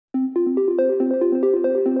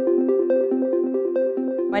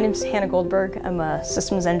My name is Hannah Goldberg. I'm a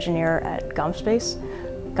systems engineer at GomSpace.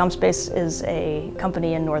 GomSpace is a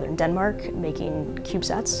company in northern Denmark making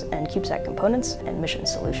cubesats and cubesat components and mission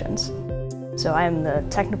solutions. So I am the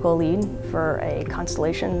technical lead for a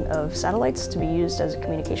constellation of satellites to be used as a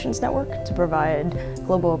communications network to provide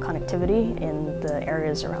global connectivity in the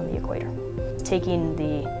areas around the equator. Taking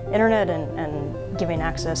the internet and giving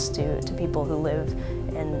access to people who live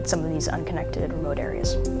in some of these unconnected remote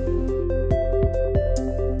areas.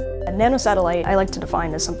 A nanosatellite I like to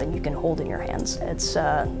define as something you can hold in your hands. It's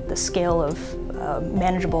the scale of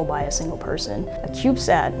manageable by a single person. A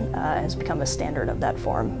CubeSat has become a standard of that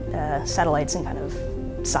form. Satellites in kind of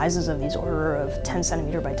sizes of these order of 10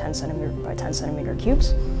 centimeter by 10 centimeter by 10 centimeter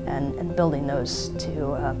cubes, and building those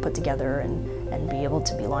to put together and be able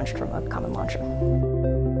to be launched from a common launcher.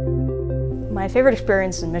 My favorite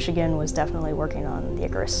experience in Michigan was definitely working on the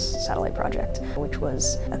Icarus satellite project, which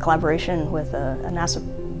was a collaboration with a NASA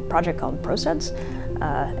project called cubesats,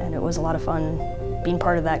 and it was a lot of fun being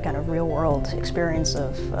part of that kind of real-world experience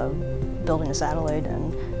of building a satellite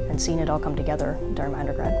and seeing it all come together during my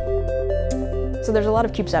undergrad. So there's a lot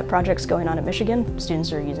of CubeSat projects going on at Michigan.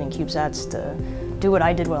 Students are using CubeSats to do what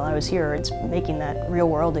I did while I was here. It's making that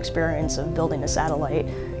real-world experience of building a satellite,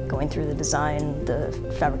 going through the design, the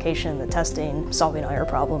fabrication, the testing, solving all your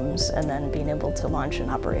problems, and then being able to launch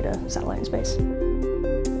and operate a satellite in space.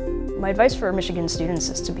 My advice for Michigan students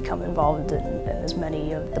is to become involved in as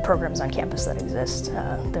many of the programs on campus that exist.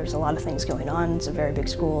 There's a lot of things going on. It's a very big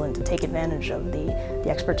school, and to take advantage of the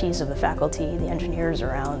expertise of the faculty, the engineers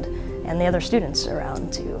around, and the other students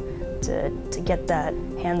around to get that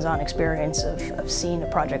hands-on experience of seeing a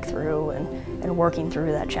project through and working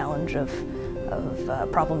through that challenge of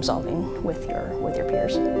problem solving with your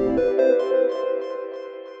peers.